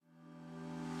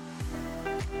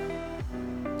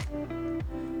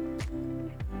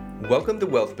Welcome to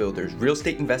Wealth Builders Real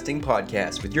Estate Investing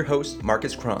Podcast with your host,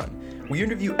 Marcus Cron. We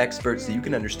interview experts so you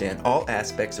can understand all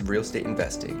aspects of real estate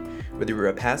investing. Whether you're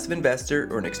a passive investor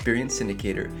or an experienced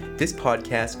syndicator, this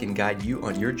podcast can guide you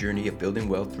on your journey of building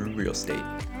wealth through real estate.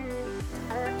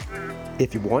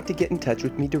 If you want to get in touch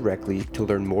with me directly to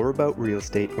learn more about real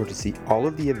estate or to see all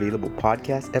of the available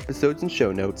podcast episodes and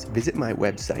show notes, visit my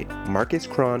website,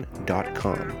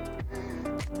 marcuscron.com.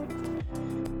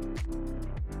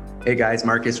 Hey guys,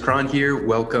 Marcus Cron here.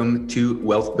 Welcome to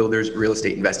Wealth Builders Real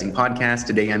Estate Investing Podcast.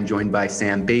 Today I'm joined by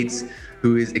Sam Bates,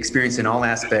 who is experienced in all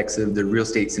aspects of the real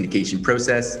estate syndication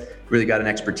process. Really got an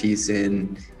expertise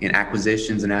in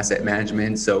acquisitions and asset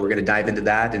management. So we're going to dive into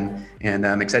that, and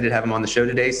I'm excited to have him on the show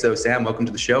today. So Sam, welcome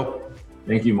to the show.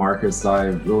 Thank you, Marcus. I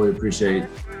really appreciate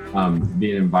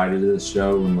being invited to this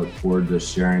show and look forward to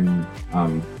sharing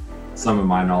some of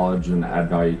my knowledge and add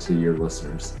value to your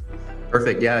listeners.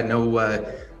 Perfect. Yeah,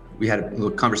 we had a little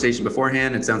conversation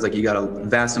beforehand. It sounds like you got a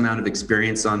vast amount of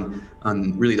experience on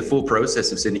really the full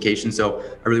process of syndication. So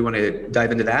I really want to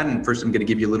dive into that. And first, I'm going to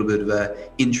give you a little bit of an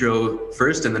intro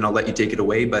first, and then I'll let you take it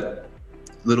away. But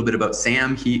a little bit about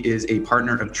Sam. He is a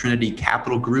partner of Trinity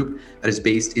Capital Group that is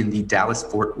based in the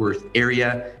Dallas-Fort Worth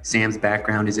area. Sam's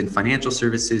background is in financial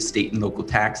services, state and local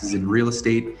taxes, and real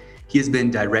estate. He has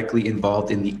been directly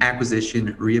involved in the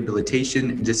acquisition,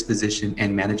 rehabilitation, disposition,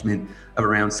 and management of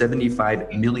around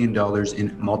 $75 million in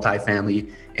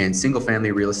multifamily and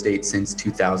single-family real estate since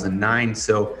 2009.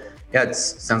 So, yeah, it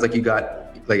sounds like you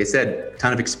got, like I said, a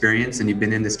ton of experience, and you've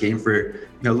been in this game for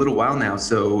a little while now.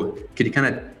 So, could you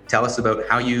kind of tell us about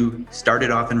how you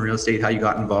started off in real estate, how you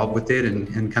got involved with it,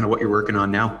 and kind of what you're working on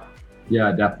now?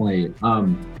 Yeah, definitely.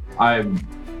 I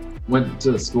went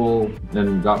to school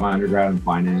and got my undergrad in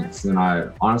finance, and I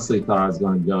honestly thought I was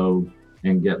going to go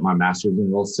and get my master's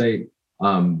in real estate.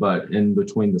 But in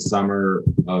between the summer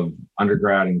of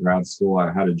undergrad and grad school,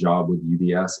 I had a job with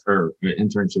UBS, or an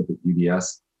internship at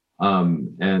UBS.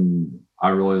 And I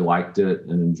really liked it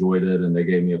and enjoyed it, and they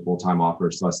gave me a full-time offer.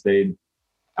 So I stayed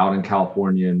out in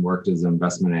California and worked as an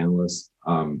investment analyst,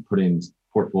 putting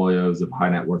portfolios of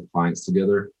high net worth clients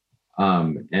together.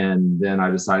 And then I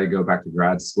decided to go back to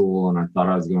grad school, and I thought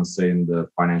I was going to stay in the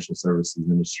financial services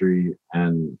industry,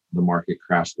 and the market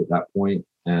crashed at that point.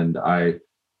 And I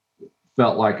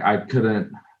felt like I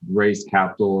couldn't raise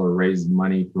capital or raise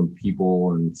money from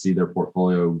people and see their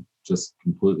portfolio just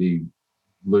completely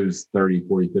lose 30,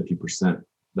 40, 50%.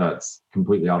 That's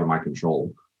completely out of my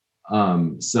control.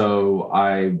 So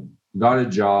I got a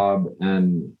job,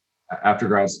 and after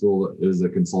grad school, it was a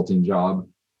consulting job.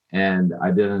 And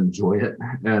I didn't enjoy it.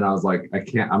 And I was like,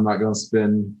 I'm not going to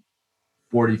spend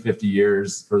 40, 50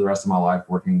 years for the rest of my life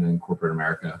working in corporate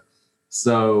America.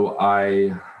 So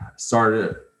I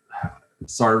started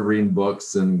reading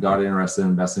books and got interested in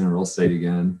investing in real estate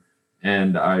again.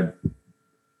 And I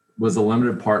was a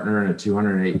limited partner in a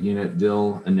 208 unit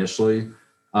deal initially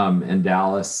in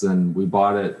Dallas. And we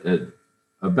bought it at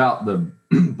about the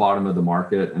bottom of the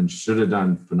market and should have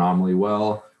done phenomenally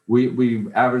well. We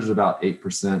averaged about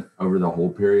 8% over the whole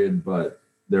period, but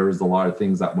there was a lot of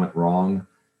things that went wrong.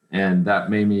 And that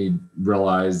made me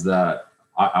realize that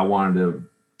I wanted to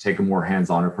take a more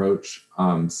hands-on approach.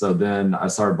 So then I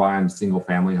started buying single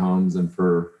family homes. And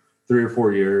for 3 or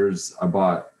 4 years, I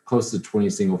bought close to 20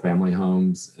 single family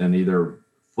homes and either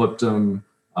flipped them,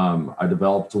 I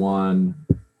developed one,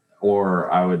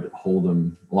 or I would hold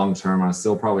them long-term. I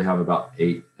still probably have about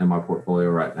 8 in my portfolio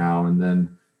right now. And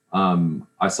then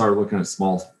I started looking at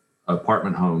small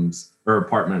apartments,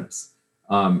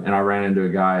 and I ran into a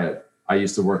guy I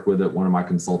used to work with at one of my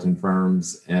consulting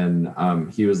firms, and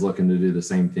he was looking to do the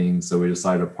same thing. So we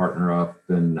decided to partner up,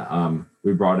 and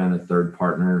we brought in a third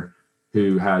partner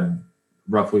who had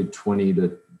roughly 20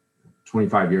 to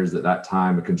 25 years at that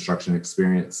time of construction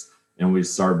experience, and we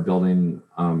started building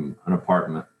an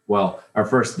apartment. Well, our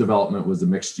first development was a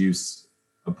mixed-use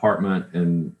apartment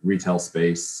and retail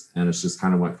space, and it's just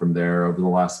kind of went from there. Over the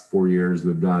last 4 years,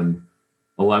 we've done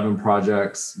 11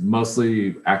 projects,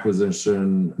 mostly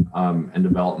acquisition and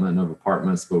development of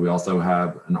apartments, but we also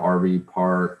have an RV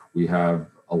park, we have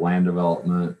a land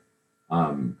development,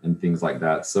 and things like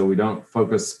that. So we don't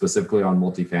focus specifically on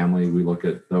multifamily. We look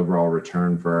at the overall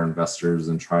return for our investors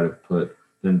and try to put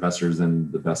the investors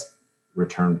in the best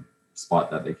return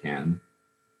spot that they can.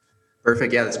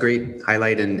 Perfect. Yeah, that's great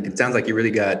highlight. And it sounds like you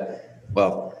really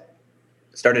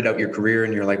started out your career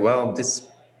and you're like,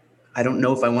 I don't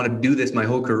know if I want to do this my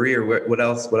whole career. What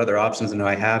other options do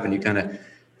I have? And you kind of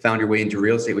found your way into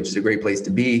real estate, which is a great place to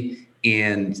be.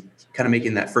 And kind of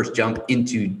making that first jump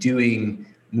into doing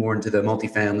more into the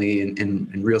multifamily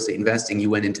and real estate investing, you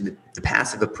went into the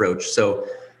passive approach. So it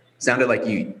sounded like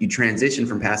you transitioned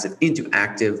from passive into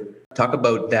active. Talk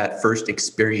about that first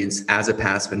experience as a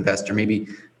passive investor, maybe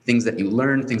things that you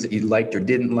learned, things that you liked or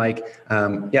didn't like.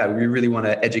 We really want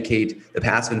to educate the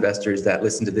passive investors that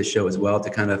listen to this show as well to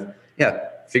kind of,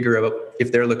 figure out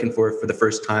if they're looking for the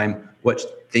first time,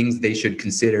 what things they should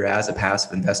consider as a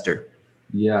passive investor.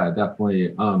 Yeah,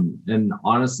 definitely. And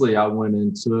honestly, I went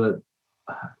into it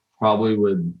probably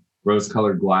with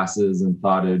rose-colored glasses and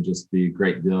thought it would just be a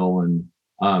great deal. And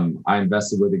I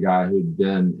invested with a guy who'd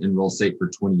been in real estate for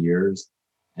 20 years.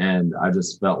 And I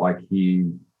just felt like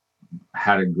he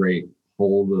had a great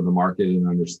hold of the market and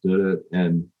understood it.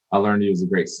 And I learned he was a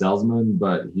great salesman,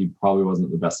 but he probably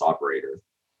wasn't the best operator.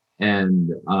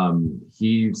 And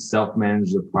he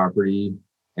self-managed the property,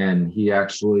 and he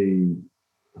actually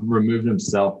removed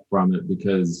himself from it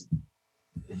because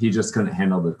he just couldn't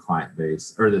handle the client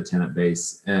base or the tenant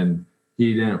base. And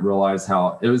he didn't realize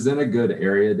how it was in a good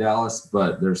area, Dallas,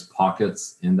 but there's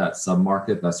pockets in that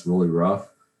submarket that's really rough.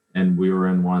 And we were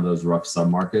in one of those rough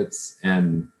submarkets.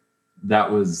 And that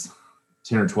was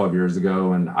 10 or 12 years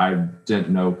ago. And I didn't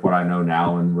know what I know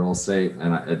now in real estate.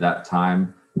 And at that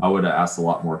time, I would have asked a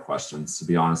lot more questions, to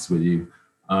be honest with you.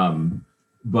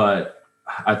 But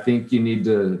I think you need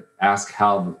to ask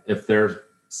if they're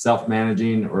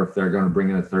self-managing or if they're going to bring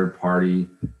in a third party,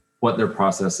 what their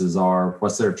processes are,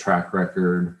 what's their track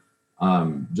record,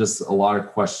 just a lot of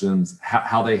questions,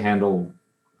 how they handle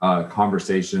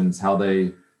conversations, how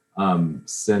they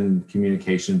send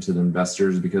communication to the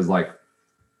investors. Because like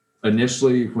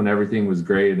initially when everything was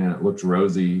great and it looked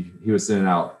rosy, he was sending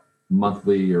out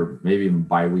monthly or maybe even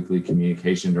bi-weekly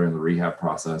communication during the rehab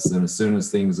process. And as soon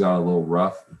as things got a little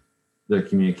rough, the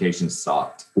communication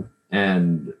stopped.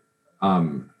 And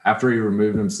after he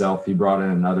removed himself, he brought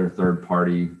in a third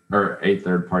party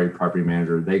property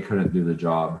manager. They couldn't do the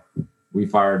job. We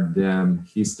fired them.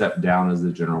 He stepped down as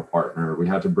the general partner. We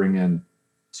had to bring in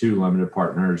 2 limited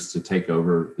partners to take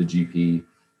over the GP,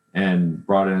 and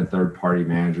brought in a third party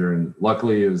manager. And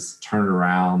luckily it was turned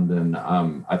around. And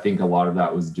I think a lot of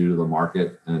that was due to the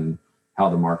market and how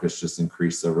the market's just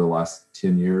increased over the last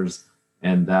 10 years.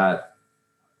 And that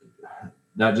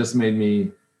just made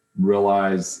me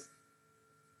realize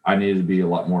I needed to be a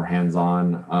lot more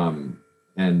hands-on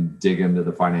and dig into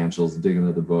the financials, dig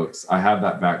into the books. I have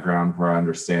that background where I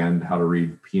understand how to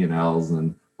read P&Ls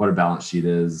and what a balance sheet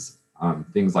is,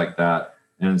 things like that.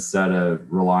 And instead of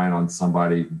relying on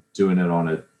somebody doing it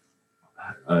on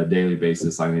a daily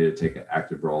basis, I need to take an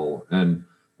active role. And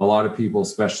a lot of people,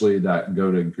 especially that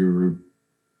go to guru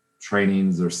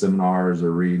trainings or seminars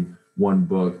or read one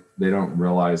book, they don't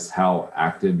realize how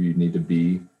active you need to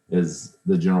be as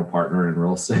the general partner in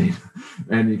real estate.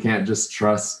 And you can't just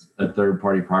trust a third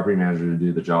party property manager to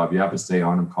do the job. You have to stay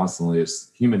on them constantly.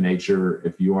 It's human nature.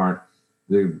 If you aren't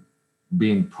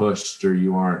being pushed or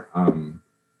you aren't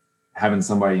having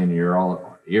somebody in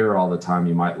your ear all the time,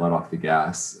 you might let off the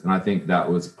gas. And I think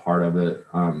that was part of it.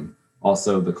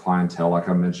 Also the clientele, like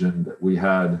I mentioned, we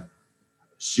had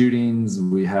shootings,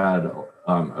 we had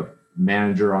a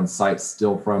manager on site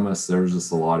steal from us. There was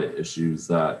just a lot of issues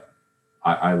that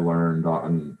I learned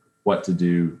on what to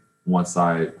do once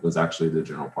I was actually the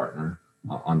general partner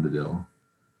on the deal.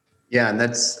 Yeah. And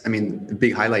the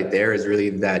big highlight there is really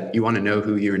that you want to know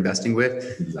who you're investing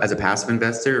with. Exactly. As a passive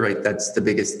investor, right? That's the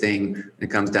biggest thing when it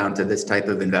comes down to this type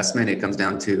of investment. It comes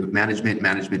down to management,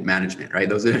 right?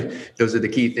 Those are the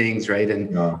key things, right?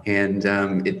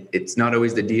 It's not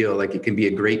always the deal. Like it can be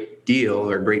a great deal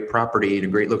or great property in a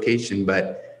great location,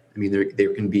 but I mean,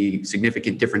 there can be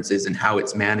significant differences in how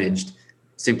it's managed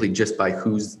simply just by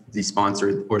who's the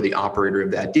sponsor or the operator of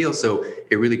that deal. So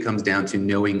it really comes down to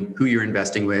knowing who you're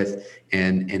investing with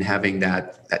and having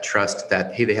that trust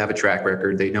that, hey, they have a track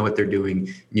record, they know what they're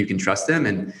doing, you can trust them.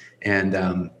 And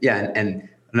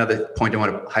another point I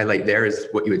want to highlight there is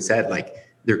what you had said, like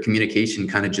their communication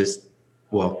kind of just,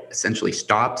 essentially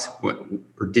stopped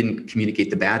or didn't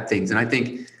communicate the bad things. And I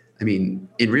think, in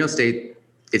real estate,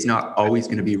 it's not always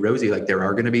going to be rosy. Like there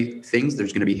are going to be things,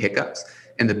 there's going to be hiccups.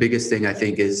 And the biggest thing I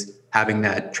think is having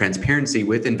that transparency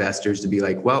with investors to be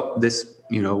like, well, this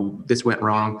went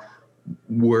wrong.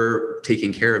 We're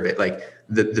taking care of it. Like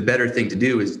the better thing to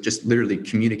do is just literally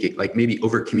communicate, like maybe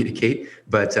over communicate,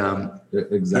 but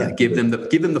exactly. Give them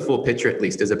the full picture, at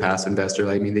least as a passive investor.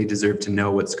 They deserve to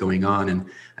know what's going on. And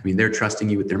they're trusting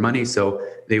you with their money. So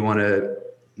they want to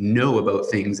know about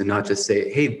things and not just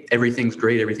say, hey, everything's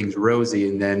great, everything's rosy,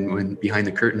 and then when behind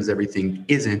the curtains everything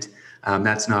isn't.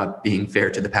 That's not being fair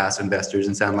to the passive investors,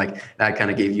 and sound like that kind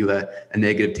of gave you a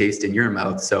negative taste in your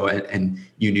mouth. So, and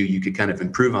you knew you could kind of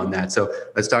improve on that. So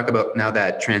let's talk about now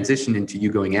that transition into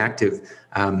you going active.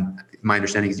 My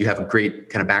understanding is you have a great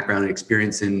kind of background and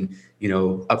experience in,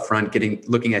 upfront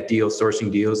looking at deals,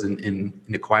 sourcing deals, and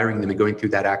acquiring them, and going through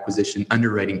that acquisition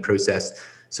underwriting process.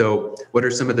 So what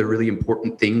are some of the really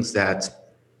important things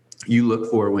that you look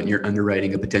for when you're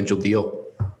underwriting a potential deal?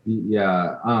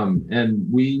 Yeah.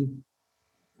 And we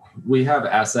have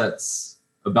assets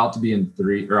about to be in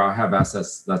I have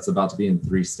assets that's about to be in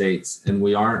 3 states, and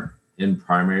we aren't in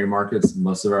primary markets.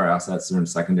 Most of our assets are in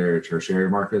secondary or tertiary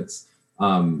markets.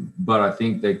 But I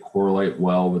think they correlate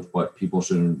well with what people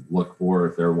should look for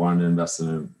if they're wanting to invest in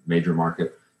a major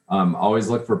market. Always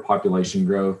look for population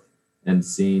growth and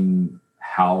seeing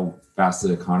how fast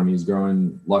the economy is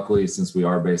growing. Luckily, since we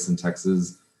are based in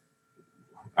Texas,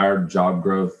 our job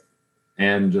growth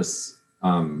and just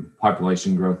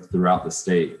population growth throughout the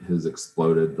state has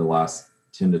exploded the last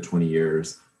 10 to 20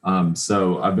 years.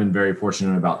 So I've been very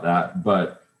fortunate about that.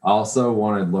 But I also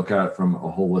want to look at it from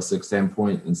a holistic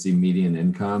standpoint and see median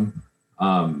income.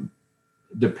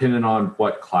 Depending on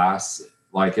what class,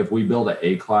 like if we build an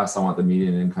A class, I want the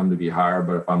median income to be higher.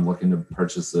 But if I'm looking to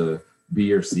purchase a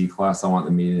B or C class, I want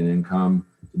the median income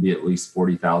to be at least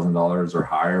 $40,000 or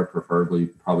higher, preferably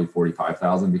probably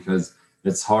 $45,000, because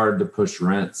it's hard to push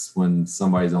rents when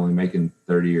somebody's only making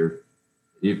 $30,000 or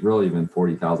really even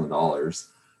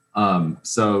 $40,000.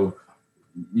 So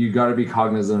you got to be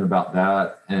cognizant about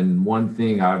that. And one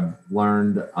thing I've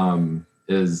learned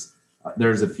is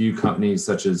there's a few companies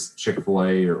such as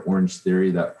Chick-fil-A or Orange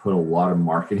Theory that put a lot of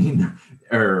marketing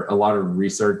or a lot of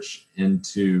research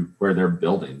into where they're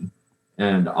building.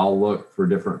 And I'll look for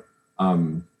different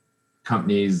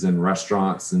companies and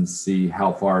restaurants and see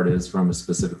how far it is from a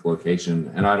specific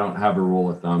location. And I don't have a rule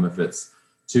of thumb. If it's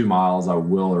 2 miles, I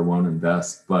will or won't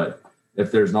invest. But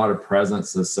if there's not a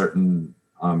presence of certain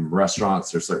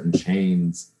restaurants or certain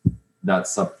chains,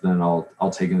 that's something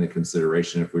I'll take into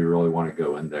consideration if we really want to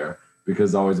go in there,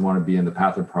 because I always want to be in the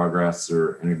path of progress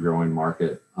or in a growing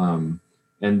market. And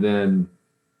then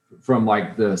from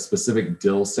like the specific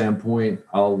deal standpoint,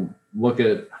 I'll look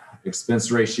at expense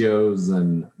ratios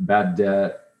and bad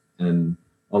debt and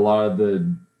a lot of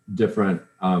the different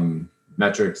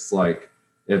metrics, like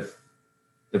if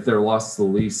they're lost to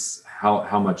lease,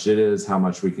 how much it is, how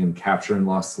much we can capture in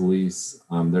loss to lease.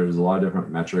 There's a lot of different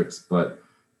metrics, but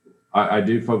I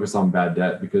do focus on bad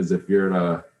debt, because if you're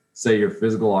to say your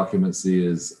physical occupancy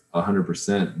is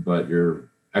 100%, but your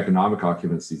economic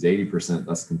occupancy is 80%,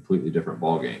 that's a completely different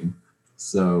ballgame.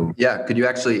 So yeah, could you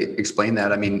actually explain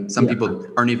that? I mean, some people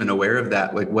aren't even aware of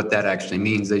that, like what that actually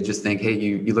means. They just think, hey,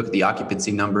 you look at the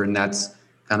occupancy number and that's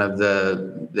kind of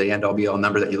the end all be all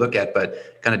number that you look at,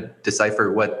 but kind of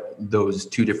decipher what those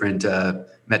two different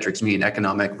metrics mean,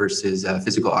 economic versus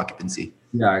physical occupancy.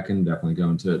 Yeah, I can definitely go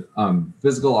into it.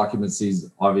 Physical occupancy is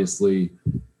obviously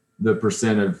the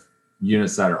percent of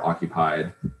units that are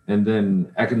occupied. And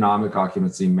then economic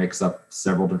occupancy makes up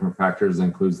several different factors. It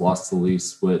includes loss to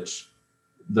lease, which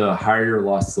the higher your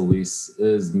loss to lease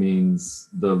is means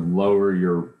the lower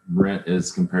your rent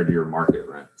is compared to your market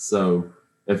rent. So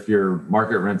if your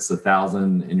market rent's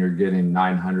 $1,000 and you're getting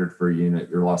 $900 for a unit,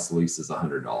 your loss to lease is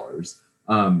 $100.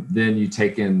 Then you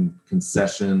take in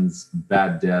concessions,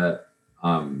 bad debt.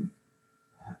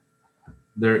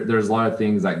 There's a lot of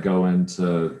things that go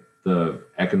into the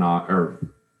economic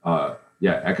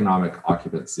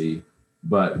occupancy.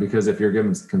 But because if you're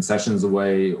giving concessions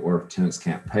away or if tenants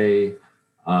can't pay,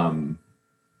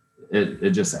 it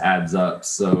just adds up.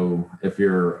 So if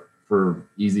you're, for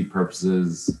easy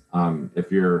purposes,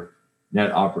 if your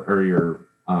your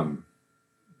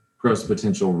gross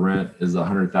potential rent is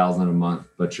 $100,000 a month,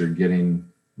 but you're getting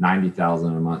 $90,000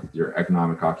 a month, your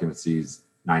economic occupancy is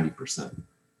 90%.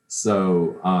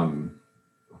 So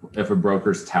if a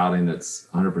broker's touting it's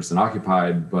 100%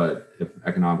 occupied, but if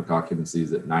economic occupancy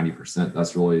is at 90%,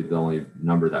 that's really the only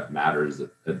number that matters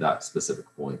at that specific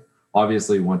point.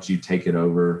 Obviously, once you take it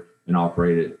over and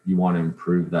operate it, you want to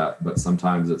improve that, but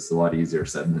sometimes it's a lot easier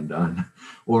said than done.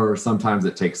 Or sometimes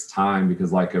it takes time,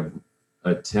 because like a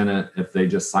tenant, if they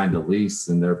just signed a lease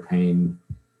and they're paying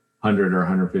 100 or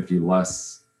 150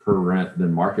 less per rent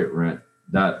than market rent,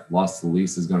 that loss to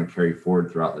lease is going to carry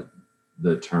forward throughout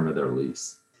the term of their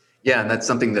lease. Yeah, and that's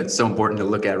something that's so important to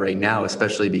look at right now,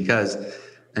 especially because,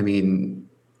 I mean,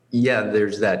 yeah,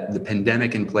 there's the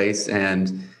pandemic in place,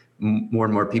 and more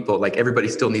and more people, like everybody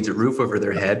still needs a roof over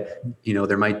their head.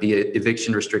 There might be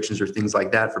eviction restrictions or things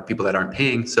like that for people that aren't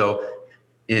paying. So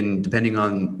in depending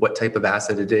on what type of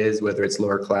asset it is, whether it's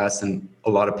lower class and a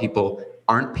lot of people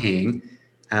aren't paying,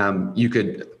 you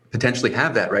could potentially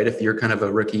have that, right? If you're kind of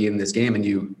a rookie in this game and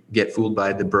you get fooled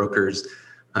by the broker's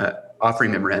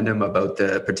offering memorandum about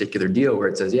the particular deal where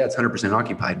it says, yeah, it's 100%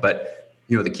 occupied. But,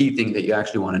 the key thing that you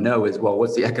actually want to know is, well,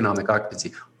 what's the economic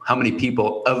occupancy? How many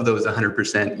people of those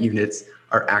 100% units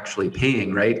are actually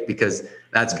paying, right? Because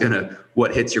that's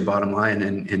what hits your bottom line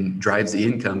and drives the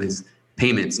income is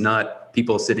payments, not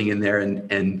people sitting in there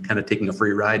and kind of taking a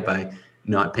free ride by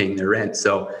not paying their rent.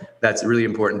 So that's a really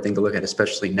important thing to look at,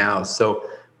 especially now. So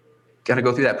kind of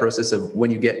go through that process of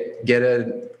when you get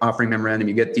an offering memorandum,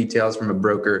 you get details from a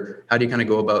broker. How do you kind of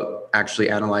go about actually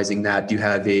analyzing that? Do you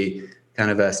have a kind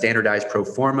of a standardized pro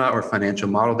forma or financial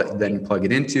model that then you plug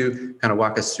it into? Kind of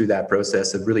walk us through that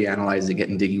process of really analyzing it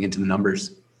and digging into the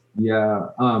numbers. Yeah.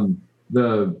 I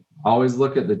always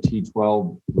look at the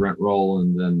T12 rent roll,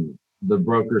 and then the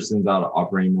broker sends out an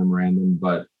operating memorandum,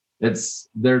 but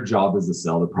their job is to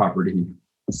sell the property.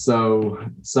 So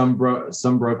some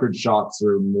brokerage shops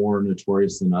are more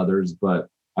notorious than others, but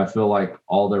I feel like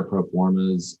all their pro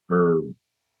formas are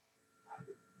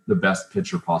the best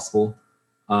picture possible.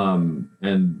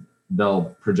 And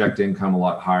they'll project income a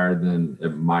lot higher than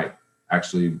it might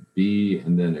actually be.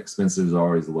 And then expenses are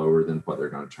always lower than what they're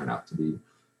going to turn out to be.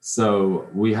 So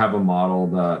we have a model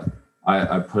that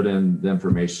I put in the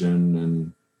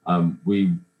information, and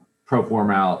we pro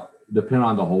forma out, depending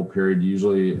on the whole period.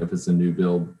 Usually if it's a new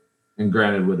build, and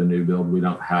granted with a new build, we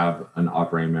don't have an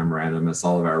operating memorandum. It's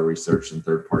all of our research and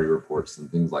third-party reports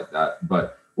and things like that.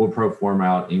 But we'll pro forma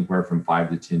out anywhere from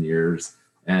 5 to 10 years.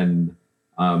 And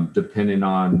depending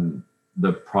on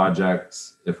the project,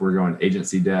 if we're going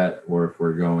agency debt or if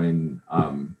we're going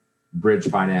bridge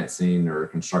financing or a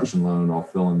construction loan, I'll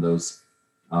fill in those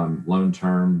loan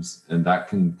terms. And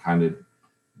that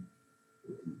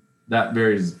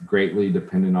varies greatly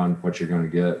depending on what you're going to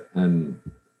get. And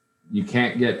you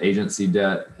can't get agency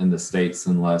debt in the States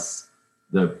unless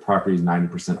the property is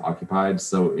 90% occupied.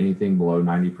 So anything below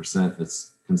 90%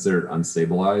 is considered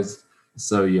unstabilized.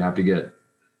 So you have to get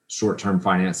short-term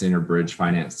financing or bridge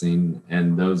financing.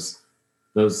 And those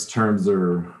terms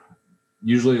are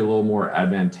usually a little more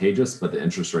advantageous, but the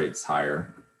interest rate's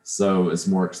higher. So it's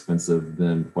more expensive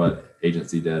than what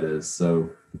agency debt is. So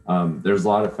there's a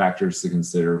lot of factors to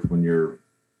consider when you're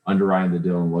underwriting the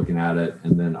deal and looking at it.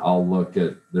 And then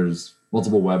there's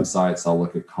multiple websites. I'll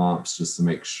look at comps just to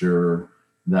make sure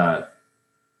that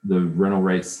the rental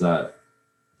rates that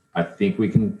I think we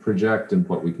can project and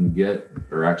what we can get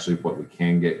are actually what we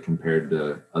can get compared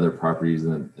to other properties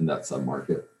in that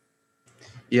submarket.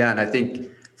 Yeah. And I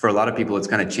think for a lot of people, it's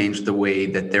kind of changed the way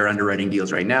that they're underwriting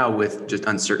deals right now with just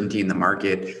uncertainty in the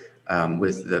market,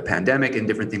 with the pandemic and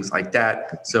different things like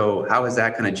that. So how has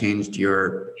that kind of changed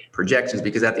your projections?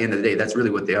 Because at the end of the day, that's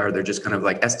really what they are. They're just kind of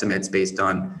like estimates based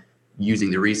on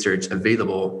using the research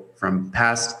available from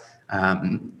past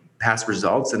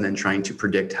results and then trying to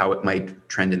predict how it might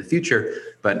trend in the future.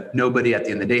 But nobody at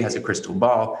the end of the day has a crystal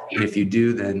ball. And if you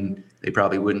do, then they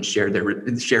probably wouldn't share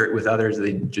it with others.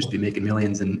 They'd just be making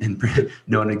millions and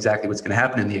knowing exactly what's going to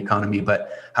happen in the economy.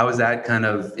 But how is that kind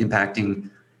of impacting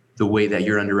the way that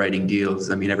you're underwriting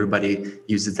deals? I mean, everybody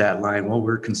uses that line, well,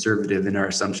 we're conservative in our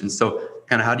assumptions. So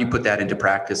kind of how do you put that into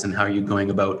practice, and how are you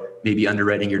going about maybe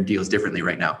underwriting your deals differently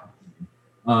right now?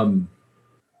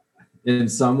 In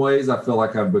some ways, I feel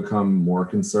like I've become more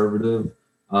conservative.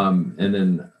 And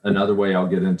then another way I'll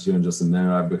get into in just a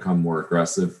minute, I've become more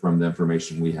aggressive from the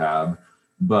information we have.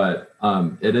 But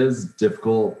it is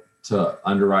difficult to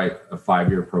underwrite a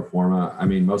 5-year pro forma. I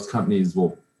mean, most companies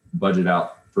will budget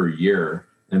out for a year,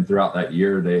 and throughout that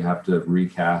year, they have to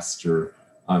recast or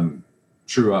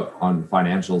true up on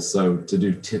financials. So to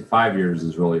do 5 years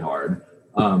is really hard.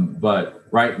 But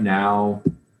right now,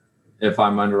 if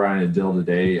I'm underwriting a deal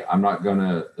today, I'm not going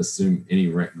to assume any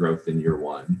rent growth in year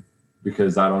one,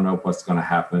 because I don't know what's going to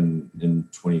happen in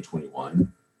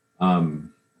 2021.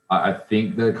 I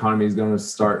think the economy is going to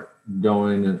start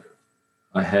going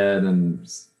ahead, and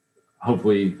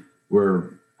hopefully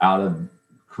we're out of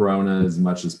Corona as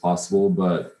much as possible.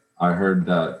 But I heard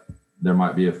that there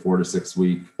might be a 4 to 6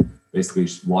 week basically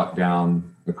lockdown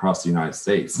across the United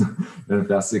States. And if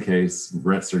that's the case,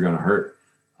 rents are going to hurt.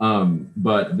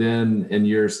 But then in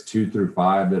years 2 through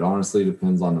 5, it honestly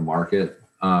depends on the market.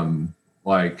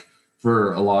 Like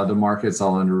for a lot of the markets,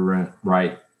 I'll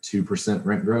underwrite 2%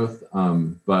 rent growth.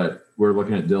 But we're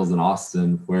looking at deals in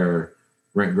Austin where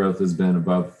rent growth has been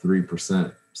above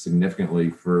 3% significantly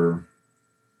for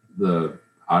the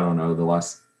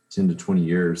last 10 to 20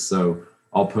 years. So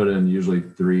I'll put in usually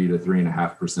 3 to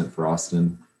 3.5% for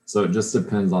Austin. So it just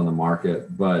depends on the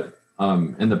market. But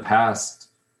In the past,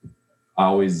 I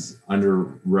always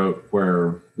underwrote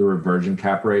where the reversion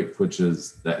cap rate, which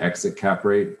is the exit cap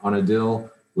rate on a deal,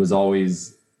 was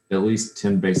always at least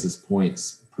 10 basis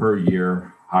points per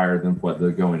year higher than what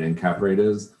the going in cap rate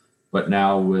is. But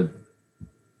now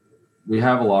we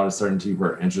have a lot of certainty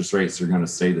where interest rates are going to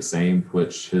stay the same,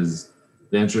 which is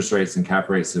the interest rates and cap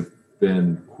rates have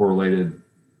been correlated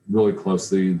really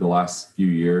closely the last few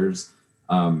years.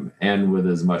 And with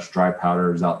as much dry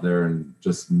powders out there and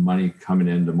just money coming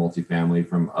into multifamily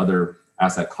from other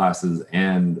asset classes.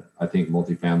 And I think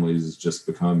multifamily has just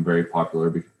become very popular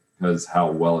because how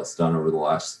well it's done over the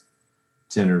last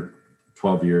 10 or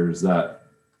 12 years that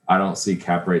I don't see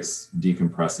cap rates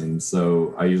decompressing.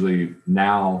 So I usually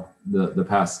now the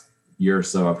past year or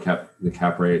so, I've kept the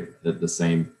cap rate at the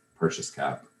same purchase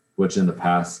cap, which in the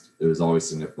past, it was always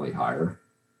significantly higher.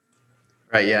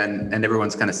 Right. Yeah. And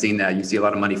everyone's kind of seen that. You see a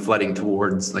lot of money flooding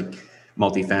towards like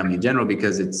multifamily in general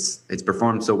because it's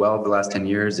performed so well over the last 10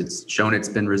 years. It's shown it's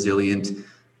been resilient.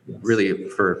 Yes. Really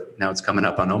for now it's coming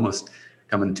up on almost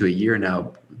coming to a year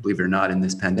now, believe it or not, in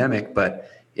this pandemic. But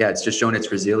yeah, it's just shown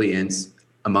its resilience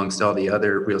amongst all the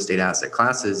other real estate asset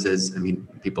classes.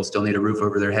 People still need a roof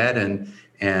over their head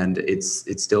and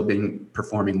it's still been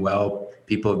performing well.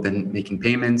 People have been making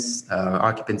payments,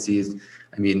 occupancies.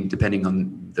 Depending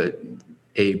on the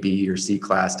A, B, or C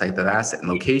class type of asset and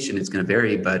location, it's going to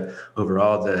vary. But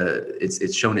overall,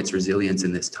 it's shown its resilience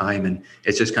in this time, and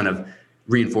it's just kind of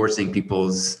reinforcing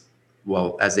people's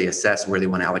as they assess where they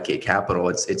want to allocate capital.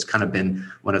 It's kind of been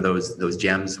one of those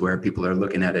gems where people are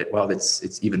looking at it. Well,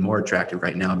 it's even more attractive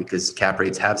right now because cap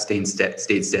rates have stayed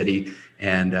steady,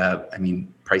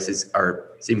 and prices are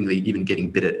seemingly even getting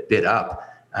bid up.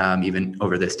 Even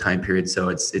over this time period. So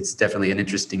it's definitely an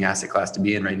interesting asset class to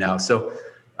be in right now. So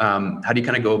how do you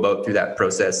kind of go about through that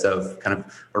process of kind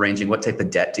of arranging what type of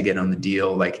debt to get on the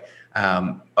deal? Like,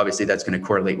 obviously that's going to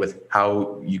correlate with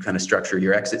how you kind of structure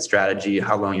your exit strategy,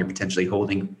 how long you're potentially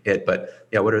holding it. But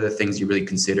yeah, what are the things you really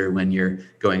consider when you're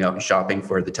going out and shopping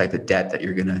for the type of debt that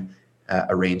you're going to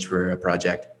arrange for a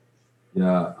project?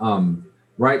 Yeah.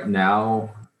 Right now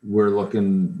we're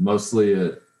looking mostly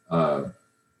at,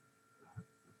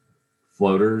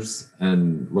 floaters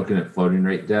and looking at floating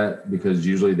rate debt because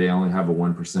usually they only have a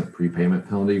 1% prepayment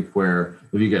penalty, where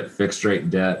if you get fixed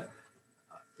rate debt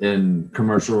in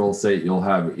commercial real estate, you'll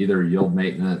have either yield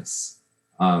maintenance,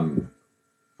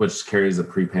 which carries a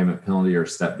prepayment penalty, or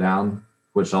step down,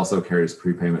 which also carries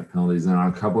prepayment penalties. And on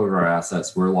a couple of our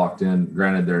assets, we're locked in.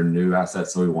 Granted, they're new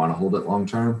assets, so we want to hold it long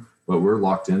term, but we're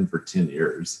locked in for 10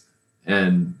 years.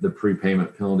 And the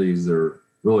prepayment penalties are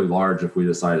really large if we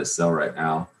decide to sell right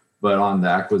now. But on the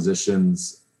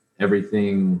acquisitions,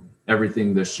 everything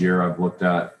this year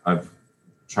I've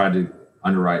tried to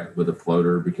underwrite with a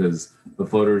floater, because the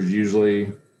floater is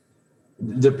usually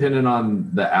dependent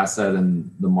on the asset and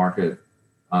the market.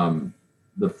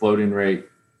 The floating rate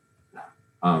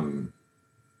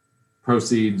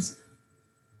proceeds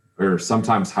are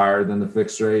sometimes higher than the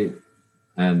fixed rate,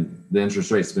 and the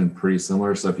interest rate's been pretty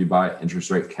similar. So if you buy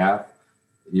interest rate cap,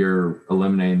 you're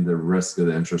eliminating the risk of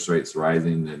the interest rates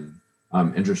rising.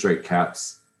 And interest rate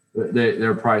caps,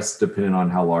 they're priced depending on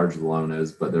how large the loan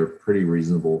is, but they're pretty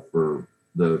reasonable for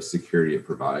the security it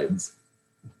provides.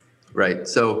 Right.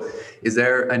 So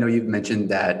I know you've mentioned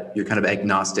that you're kind of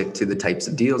agnostic to the types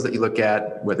of deals that you look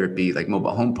at, whether it be like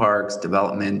mobile home parks,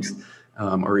 development,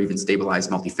 or even stabilized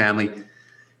multifamily.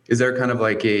 Is there kind of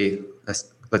like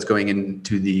let's going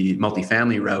into the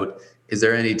multifamily route, is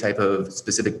there any type of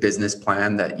specific business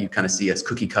plan that you kind of see as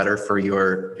cookie cutter for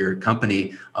your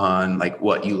company on like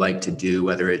what you like to do,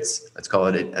 whether it's, let's call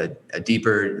it a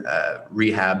deeper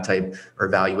rehab type or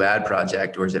value add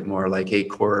project, or is it more like a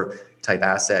core type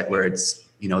asset where it's,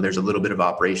 there's a little bit of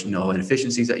operational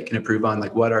inefficiencies that you can improve on?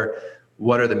 Like what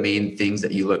are the main things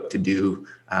that you look to do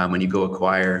when you go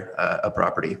acquire a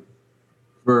property?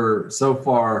 For so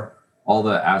far, all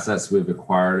the assets we've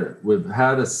acquired, we've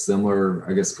had a similar,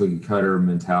 I guess, cookie cutter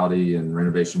mentality and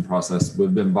renovation process.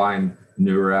 We've been buying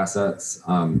newer assets.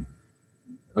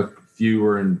 A few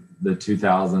were in the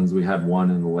 2000s. We had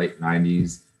one in the late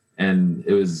 90s, and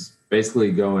it was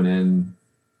basically going in,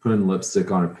 putting lipstick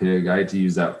on a pig. I hate to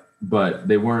use that, but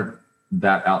they weren't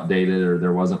that outdated, or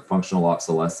there wasn't functional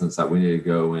obsolescence that we needed to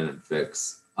go in and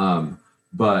fix.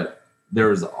 But there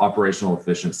was operational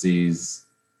inefficiencies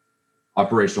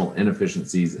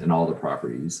in all the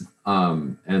properties.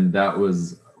 And that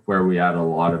was where we add a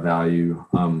lot of value.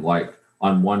 Like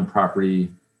on one property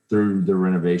through the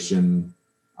renovation,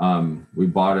 we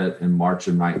bought it in March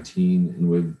of 19, and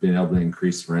we've been able to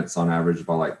increase rents on average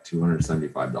by like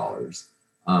 $275.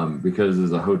 because it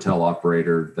was a hotel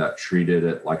operator that treated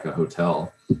it like a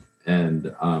hotel.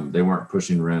 And they weren't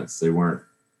pushing rents. They weren't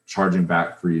charging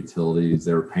back for utilities.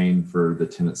 They were paying for the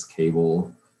tenant's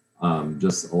cable.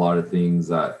 Just a lot of things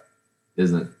that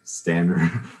isn't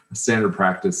standard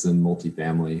practice in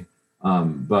multifamily.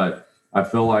 But I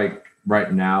feel like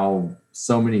right now,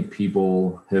 so many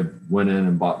people have went in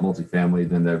and bought multifamily,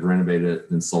 then they've renovated it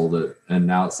and sold it. And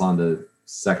now it's on the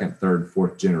second, third,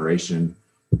 fourth generation.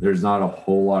 There's not a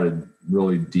whole lot of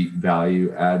really deep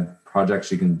value add projects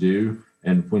you can do.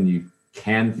 And when you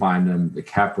can find them, the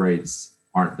cap rates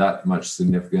aren't that much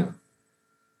significant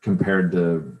compared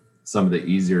to some of the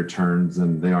easier turns,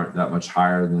 and they aren't that much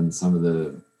higher than some of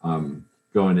the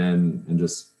going in and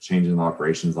just changing the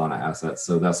operations on an asset.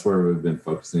 So that's where we've been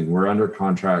focusing. We're under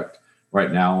contract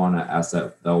right now on an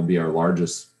asset that will be our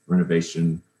largest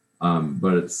renovation,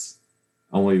 but it's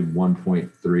only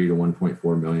 1.3 to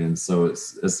 1.4 million. So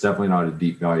it's definitely not a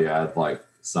deep value add like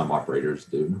some operators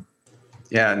do.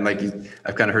 Yeah, and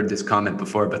I've kind of heard this comment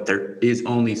before, but there is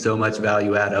only so much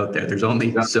value add out there. There's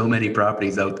only so many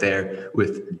properties out there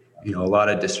with a lot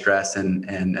of distress,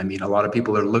 and I mean, a lot of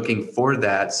people are looking for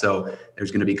that. So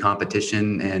there's going to be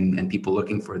competition and people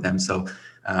looking for them. So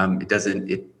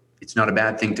it's not a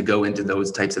bad thing to go into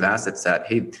those types of assets that,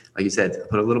 hey, like you said,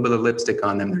 put a little bit of lipstick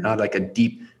on them. They're not like a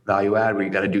deep value add where you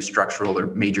got to do structural or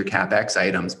major capex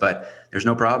items, but there's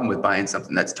no problem with buying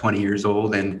something that's 20 years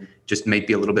old and just might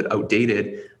be a little bit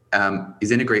outdated,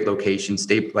 is in a great location,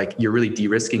 like you're really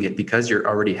de-risking it because you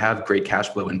already have great cash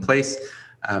flow in place.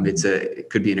 It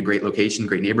could be in a great location,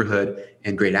 great neighborhood,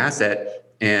 and great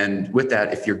asset. And with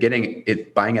that, if you're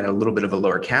buying at a little bit of a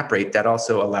lower cap rate, that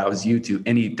also allows you to,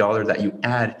 any dollar that you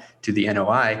add to the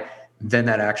NOI, then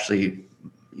that actually,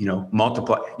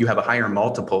 multiply. You have a higher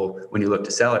multiple when you look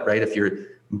to sell it, right? If you're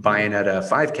buying at a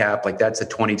 5 cap, like that's a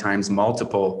 20 times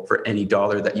multiple for any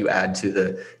dollar that you add to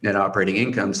the net operating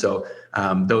income. So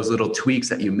those little tweaks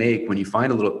that you make when you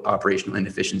find a little operational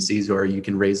inefficiencies, or you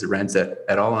can raise the rents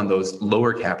at all on those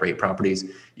lower cap rate properties,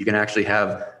 you can actually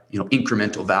have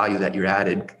incremental value that you're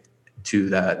added to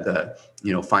the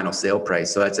final sale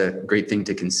price. So that's a great thing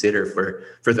to consider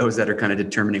for those that are kind of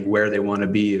determining where they want to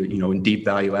be, in deep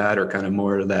value add or kind of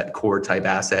more of that core type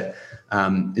asset.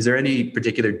 Is there any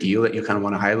particular deal that you kind of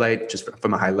want to highlight just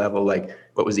from a high level? Like,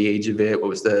 what was the age of it? What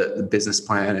was the business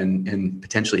plan? And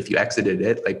potentially if you exited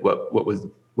it, like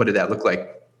what did that look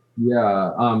like?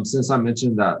 Yeah. Since I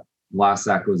mentioned that last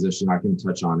acquisition, I can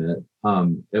touch on it.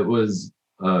 It was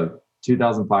a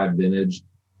 2005 vintage,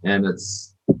 and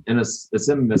it's in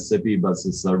Mississippi, but it's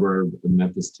a suburb of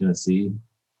Memphis, Tennessee.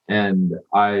 And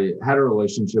I had a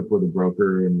relationship with a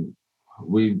broker, and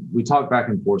we talked back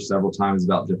and forth several times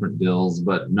about different deals,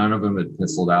 but none of them had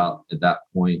penciled out at that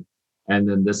point. And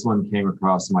then this one came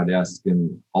across my desk,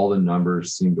 and all the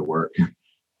numbers seemed to work.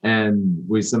 And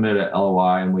we submitted an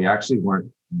LOI, and we actually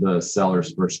weren't the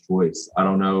seller's first choice. I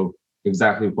don't know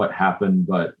exactly what happened,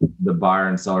 but the buyer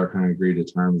and seller kind of agreed to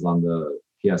terms on the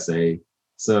PSA.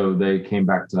 So they came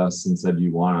back to us and said,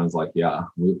 "You want it?" I was like, "Yeah,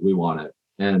 we want it."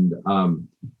 And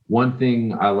one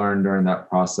thing I learned during that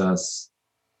process,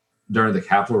 during the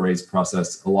capital raise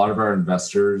process, a lot of our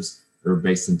investors are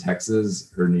based in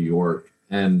Texas or New York.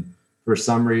 And for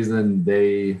some reason,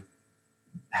 they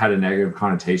had a negative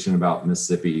connotation about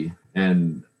Mississippi.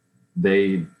 And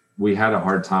we had a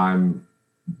hard time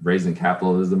raising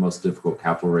capital. This is the most difficult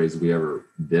capital raise we ever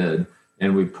did.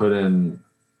 And we put in,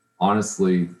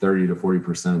 honestly, 30 to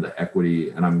 40% of the equity.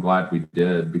 And I'm glad we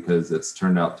did, because it's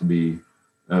turned out to be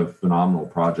a phenomenal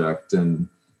project. And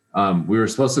we were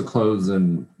supposed to close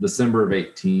in December of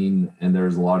 18, and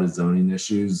there's a lot of zoning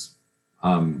issues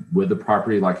with the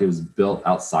property. Like, it was built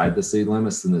outside the city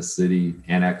limits, and the city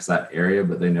annexed that area,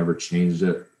 but they never changed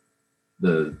it,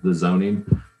 the zoning.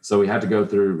 So we had to go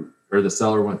through, or the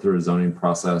seller went through a zoning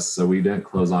process. So we didn't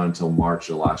close on until March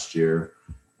of last year.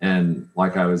 And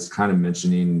like I was kind of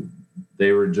mentioning,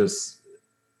 they were just,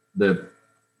 the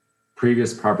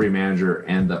previous property manager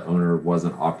and the owner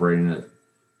wasn't operating it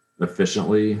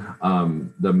efficiently.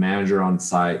 The manager on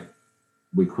site,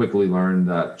 we quickly learned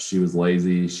that she was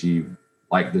lazy. She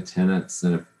liked the tenants,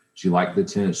 and if she liked the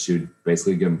tenants, she would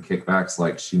basically give them kickbacks.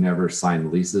 Like, she never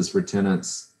signed leases for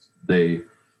tenants.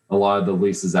 A lot of the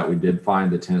leases that we did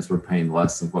find, the tenants were paying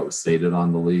less than what was stated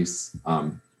on the lease.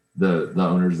 The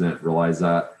owners didn't realize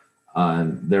that.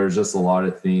 And there's just a lot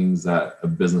of things that a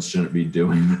business shouldn't be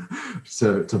doing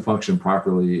to function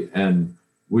properly. And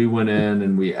we went in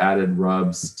and we added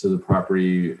RUBS to the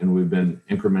property, and we've been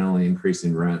incrementally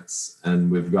increasing rents.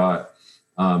 And we've got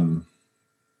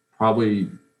probably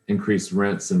increased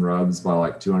rents and RUBS by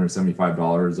like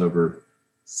 $275 over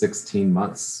 16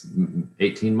 months,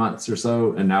 18 months or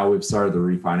so. And now we've started the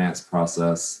refinance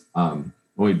process. When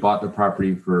we bought the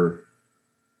property for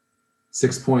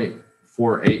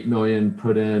 6.48 million,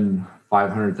 put in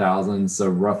 500,000, so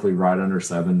roughly right under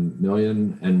 7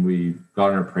 million. And we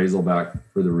got an appraisal back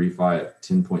for the refi at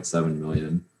 10.7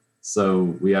 million.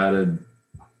 So we added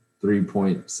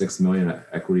 3.6 million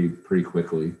equity pretty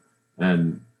quickly.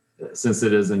 And since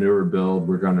it is a newer build,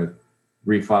 we're going to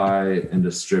refi and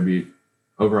distribute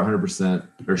over 100%,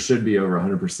 or should be over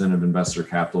 100% of investor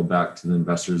capital back to the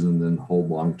investors, and then hold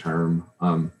long term.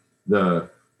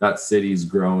 That city's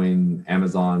growing.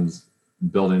 Amazon's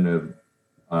building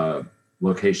a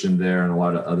location there, and a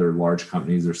lot of other large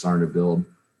companies are starting to build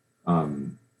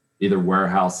either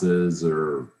warehouses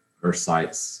or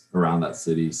sites around that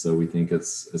city. So we think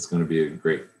it's going to be a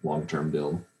great long term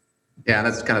deal. Yeah,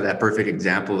 that's kind of that perfect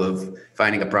example of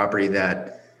finding a property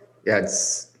that,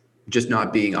 it's just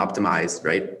not being optimized,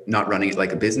 right? Not running it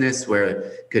like a business, where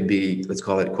it could be, let's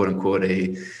call it quote unquote,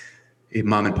 a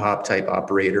mom and pop type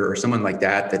operator or someone like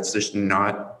that, that's just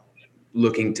not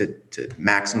looking to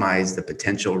maximize the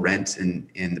potential rent and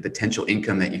the potential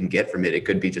income that you can get from it. It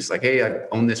could be just like, hey, I've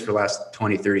owned this for the last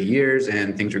 20, 30 years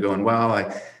and things are going well.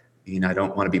 I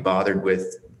don't want to be bothered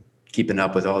with keeping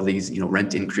up with all these,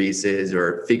 rent increases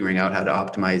or figuring out how to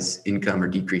optimize income or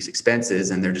decrease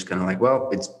expenses. And they're just kind of like, well,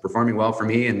 it's performing well for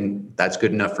me and that's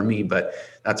good enough for me. But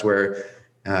that's where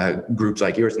groups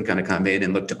like yours can kind of come in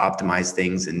and look to optimize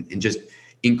things and just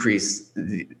increase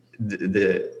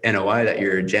the NOI that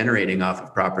you're generating off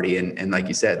of property. And like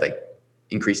you said, like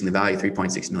increasing the value,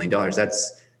 $3.6 million,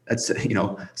 that's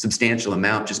substantial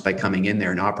amount just by coming in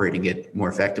there and operating it more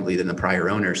effectively than the prior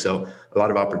owner. So a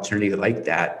lot of opportunity like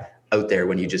that out there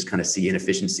when you just kind of see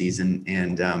inefficiencies and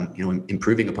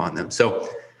improving upon them. So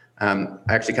I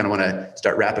actually kind of want to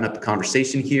start wrapping up the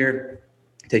conversation here,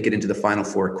 take it into the final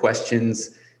 4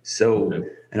 questions. So okay.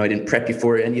 I know I didn't prep you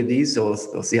for any of these, so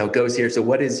we'll see how it goes here. So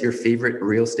what is your favorite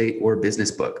real estate or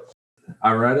business book?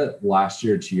 I read it last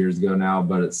year, 2 years ago now,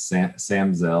 but it's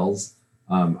Sam Zell's.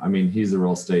 He's a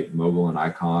real estate mogul and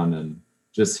icon, and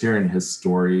just hearing his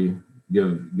story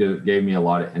gave me a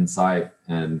lot of insight,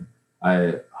 and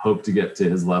I hope to get to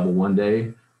his level one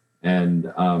day. And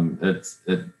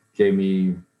it gave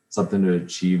me something to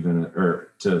achieve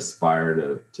or to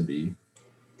aspire to be.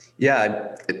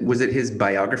 Yeah. Was it his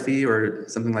biography or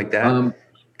something like that?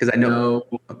 Because I know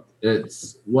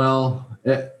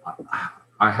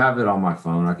I have it on my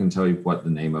phone. I can tell you what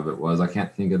the name of it was. I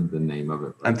can't think of the name of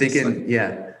it. I'm thinking,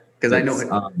 because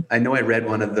I know I read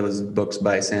one of those books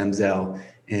by Sam Zell,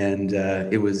 and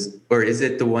is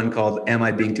it the one called Am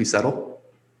I Being Too Subtle?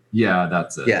 Yeah,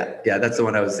 that's it. Yeah, that's the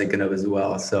one I was thinking of as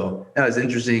well. So that was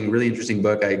interesting, really interesting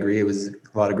book. I agree. It was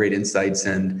a lot of great insights,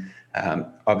 and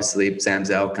obviously Sam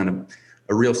Zell, kind of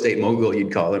a real estate mogul,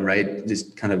 you'd call him, right?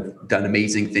 Just kind of done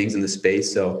amazing things in the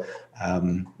space. So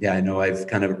I know I've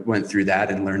kind of went through that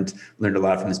and learned a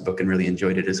lot from this book and really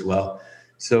enjoyed it as well.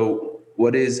 So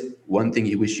what is one thing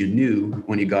you wish you knew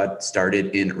when you got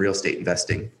started in real estate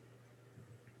investing?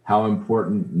 How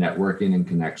important networking and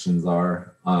connections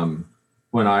are.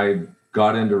 When I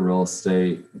got into real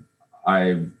estate,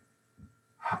 I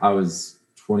was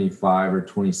 25 or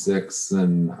 26,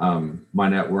 and my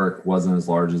network wasn't as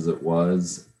large as it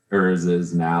was or as it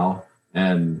is now.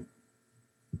 And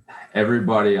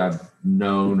everybody I've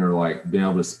known or like been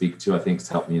able to speak to, I think, has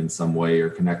helped me in some way or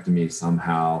connected me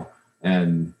somehow.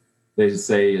 And they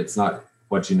say it's not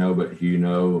what you know, but who you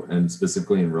know. And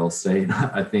specifically in real estate,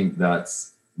 I think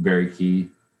that's very key.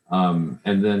 And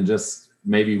then just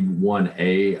maybe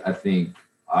 1A, I think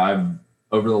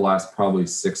over the last probably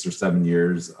 6 or 7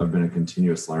 years, I've been a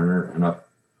continuous learner, and up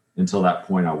until that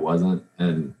point I wasn't.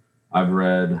 And I've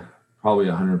read probably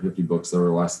 150 books over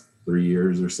the last 3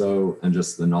 years or so, and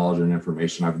just the knowledge and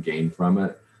information I've gained from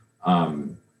it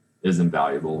is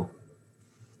invaluable.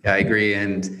 Yeah, I agree.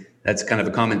 And that's kind of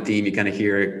a common theme you kind of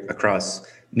hear across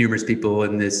numerous people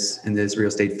in this real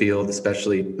estate field,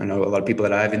 especially. I know a lot of people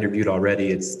that I've interviewed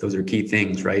already, those are key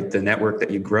things, right? The network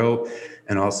that you grow,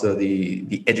 and also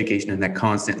the education and that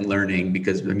constant learning,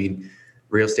 because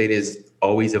real estate is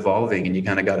always evolving, and you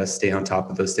kind of got to stay on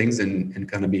top of those things and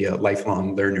kind of be a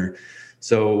lifelong learner.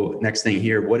 So next thing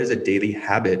here, what is a daily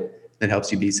habit that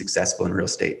helps you be successful in real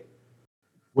estate?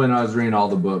 When I was reading all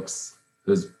the books, it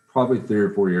was probably 3 or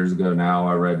 4 years ago now,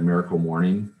 I read Miracle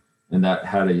Morning, and that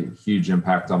had a huge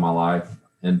impact on my life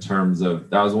in terms of,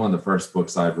 that was one of the first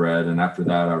books I'd read. And after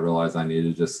that, I realized I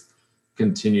needed to just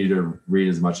continue to read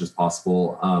as much as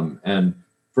possible. And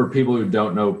for people who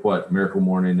don't know what Miracle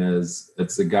Morning is,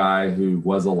 it's a guy who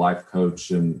was a life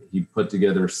coach, and he put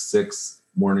together 6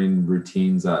 morning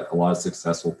routines that a lot of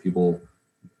successful people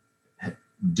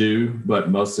do, but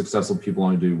most successful people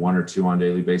only do 1 or 2 on a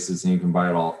daily basis, and you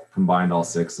combined all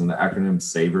 6. And the acronym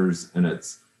SAVERS, and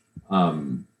it's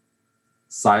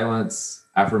silence,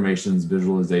 affirmations,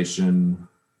 visualization,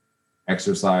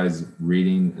 exercise,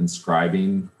 reading, and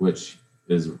scribing, which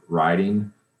is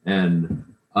writing. And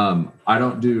I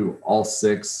don't do all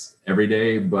 6 every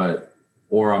day,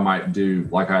 or I might do,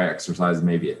 like, I exercise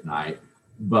maybe at night,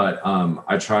 but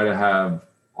I try to have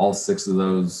all 6 of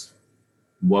those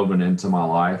woven into my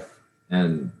life,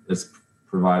 and it's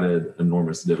provided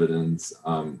enormous dividends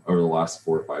over the last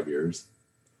 4 or 5 years.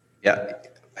 Yeah,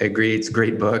 I agree. It's a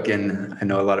great book, and I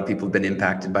know a lot of people have been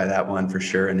impacted by that one for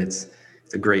sure. And it's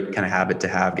a great kind of habit to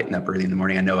have, getting up early in the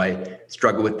morning. I know I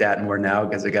struggle with that more now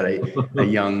because I got a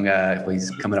young,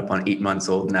 he's coming up on 8 months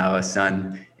old now, a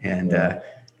son, and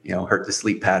hurt the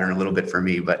sleep pattern a little bit for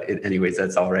me. But anyways,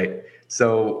 that's all right.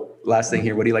 So last thing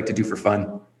here, what do you like to do for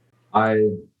fun?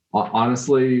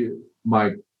 Honestly,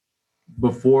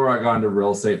 before I got into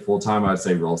real estate full time, I'd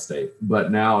say real estate,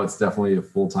 but now it's definitely a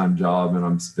full-time job, and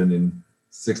I'm spending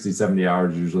 60, 70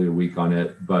 hours usually a week on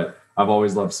it. But I've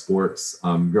always loved sports.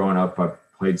 Growing up, I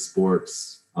played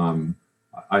sports.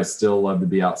 I still love to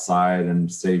be outside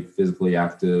and stay physically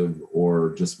active or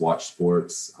just watch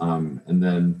sports. And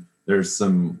then there's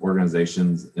some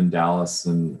organizations in Dallas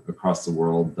and across the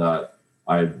world that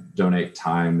I donate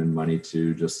time and money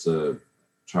to, just to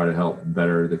try to help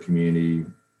better the community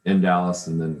in Dallas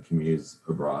and then communities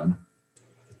abroad.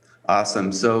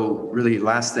 Awesome. So really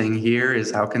last thing here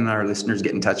is, how can our listeners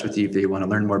get in touch with you if they want to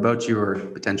learn more about you or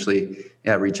potentially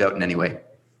reach out in any way?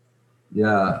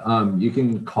 Yeah, you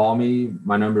can call me.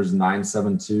 My number is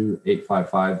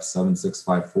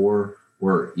 972-855-7654,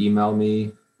 or email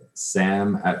me,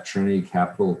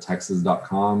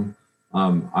 sam@trinitycapitaltexas.com.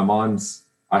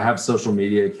 I have social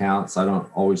media accounts. I don't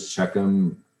always check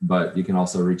them, but you can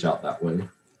also reach out that way.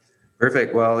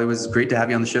 Perfect. Well, it was great to have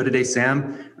you on the show today,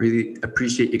 Sam. Really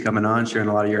appreciate you coming on, sharing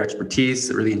a lot of your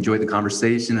expertise. I really enjoyed the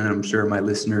conversation, and I'm sure my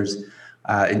listeners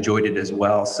enjoyed it as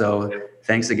well. So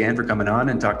thanks again for coming on,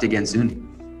 and talk to you again soon.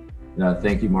 Yeah,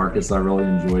 thank you, Marcus. I really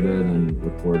enjoyed it and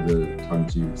look forward to talking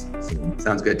to you soon.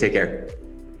 Sounds good. Take care.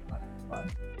 Bye.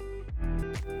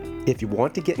 If you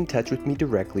want to get in touch with me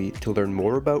directly to learn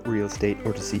more about real estate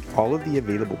or to see all of the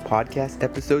available podcast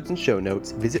episodes and show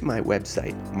notes, visit my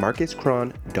website,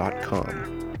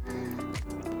 marcuscron.com.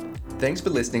 Thanks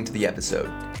for listening to the episode.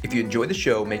 If you enjoy the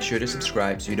show, make sure to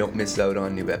subscribe so you don't miss out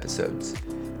on new episodes.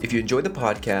 If you enjoy the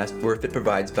podcast, or if it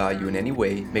provides value in any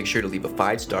way, make sure to leave a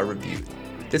 5-star review.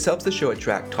 This helps the show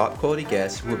attract top quality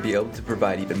guests who will be able to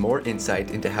provide even more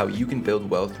insight into how you can build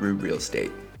wealth through real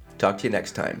estate. Talk to you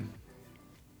next time.